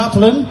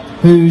chaplain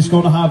who's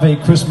going to have a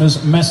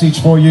Christmas message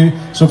for you.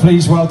 So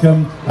please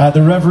welcome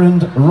the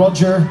Reverend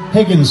Roger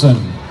Higginson.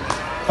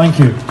 Thank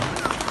you.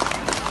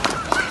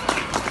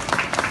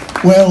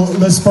 Well,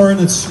 Lisburn,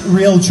 it's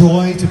real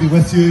joy to be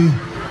with you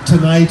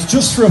tonight,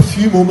 just for a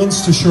few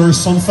moments to share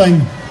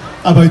something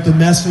about the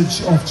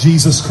message of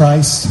Jesus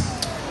Christ.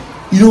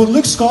 You know, in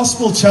Luke's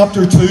Gospel,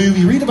 chapter 2,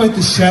 we read about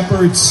the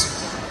shepherds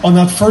on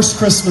that first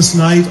Christmas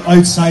night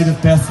outside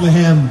of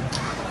Bethlehem.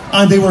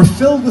 And they were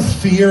filled with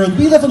fear. And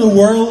we live in a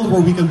world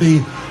where we can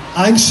be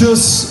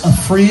anxious,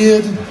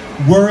 afraid,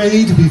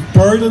 worried. We've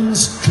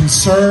burdens,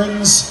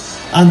 concerns,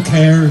 and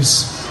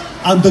cares.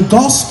 And the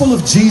gospel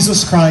of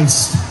Jesus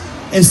Christ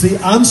is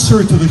the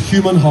answer to the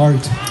human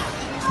heart.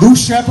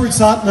 Those shepherds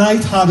that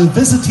night had a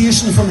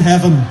visitation from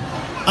heaven.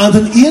 And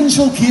an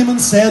angel came and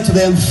said to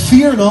them,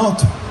 "Fear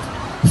not,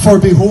 for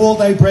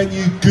behold, I bring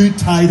you good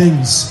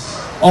tidings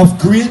of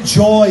great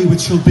joy,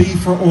 which shall be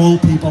for all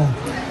people.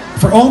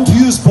 For unto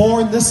you is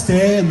born this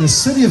day in the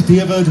city of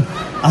David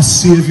a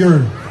Saviour,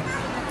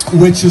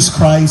 which is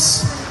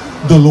Christ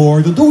the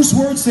Lord." And those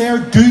words there,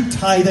 good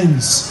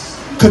tidings,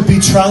 could be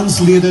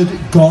translated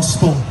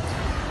gospel.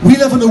 We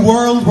live in a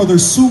world where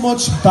there's so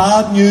much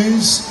bad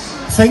news,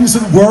 things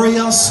that worry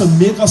us and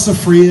make us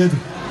afraid.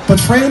 But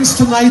friends,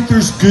 tonight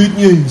there's good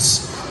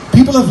news.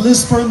 People of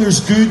Lisburn, there's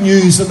good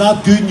news, and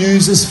that good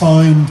news is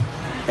found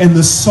in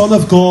the Son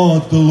of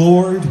God, the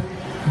Lord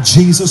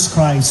Jesus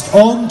Christ.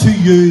 Unto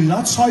you,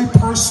 that's how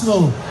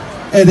personal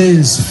it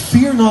is.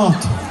 Fear not.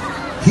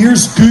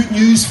 Here's good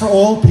news for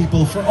all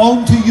people. For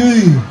unto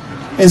you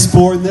is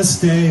born this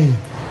day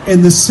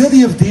in the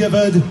city of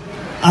David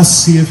a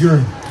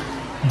Saviour.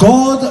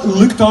 God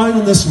looked down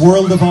on this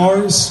world of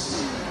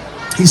ours.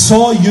 He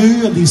saw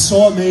you and He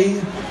saw me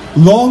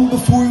long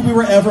before we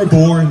were ever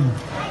born.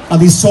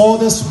 And He saw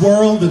this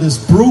world that is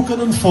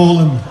broken and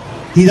fallen.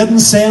 He didn't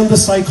send a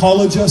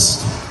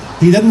psychologist.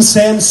 He didn't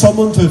send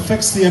someone to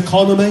fix the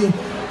economy.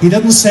 He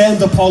didn't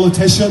send a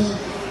politician.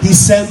 He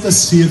sent a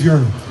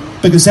Saviour.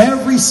 Because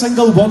every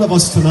single one of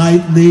us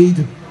tonight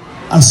need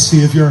a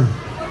Saviour.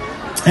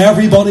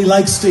 Everybody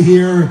likes to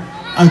hear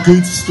a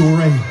good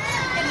story.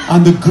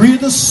 And the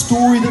greatest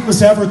story that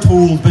was ever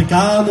told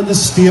began in the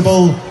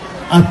stable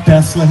at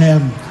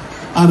Bethlehem.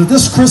 And at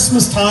this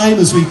Christmas time,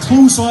 as we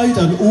close out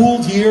an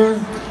old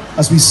year,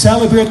 as we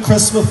celebrate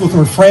Christmas with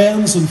our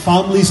friends and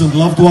families and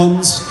loved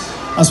ones,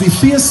 as we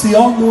face the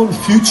unknown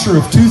future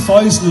of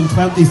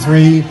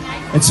 2023,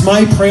 it's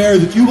my prayer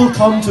that you will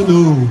come to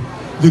know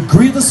the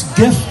greatest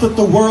gift that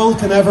the world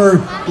can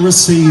ever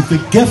receive,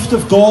 the gift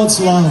of God's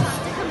love.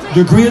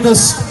 The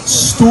greatest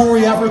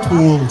story ever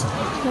told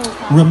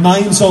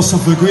reminds us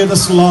of the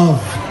greatest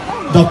love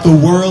that the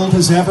world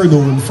has ever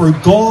known. For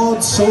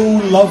God so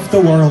loved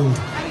the world.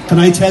 Can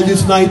I tell you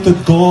tonight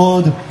that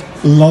God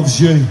loves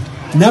you?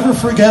 Never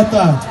forget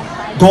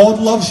that. God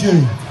loves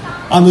you.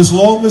 And as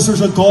long as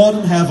there's a God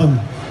in heaven,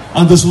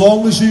 and as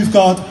long as you've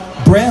got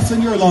breath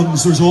in your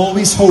lungs, there's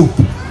always hope.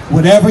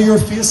 Whatever you're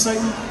facing,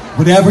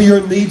 whatever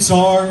your needs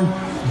are,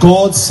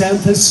 God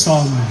sent His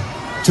Son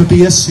to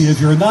be a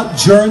Saviour. And that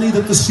journey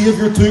that the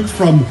Saviour took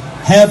from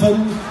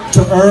heaven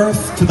to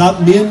earth, to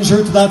that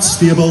manger, to that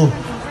stable,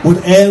 would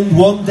end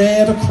one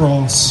day at a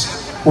cross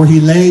where He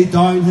laid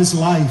down His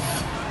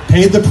life,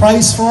 paid the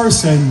price for our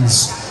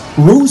sins,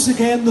 rose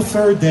again the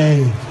third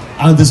day,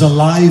 and is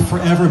alive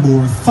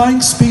forevermore.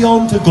 Thanks be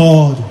unto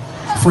God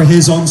for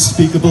His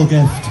unspeakable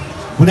gift.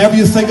 Whenever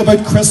you think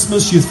about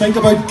Christmas, you think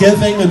about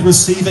giving and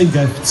receiving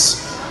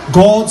gifts.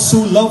 God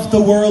so loved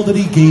the world that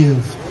He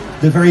gave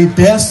the very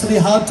best that He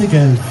had to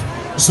give,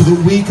 so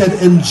that we could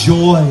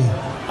enjoy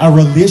a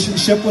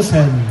relationship with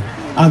Him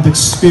and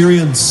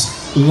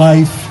experience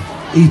life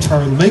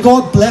eternal. May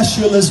God bless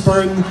you,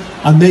 Lisburn,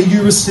 and may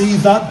you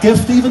receive that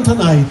gift even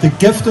tonight, the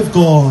gift of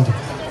God,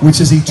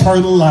 which is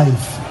eternal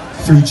life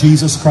through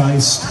Jesus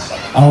Christ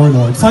our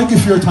Lord. Thank you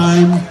for your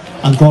time,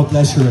 and God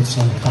bless you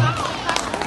richly.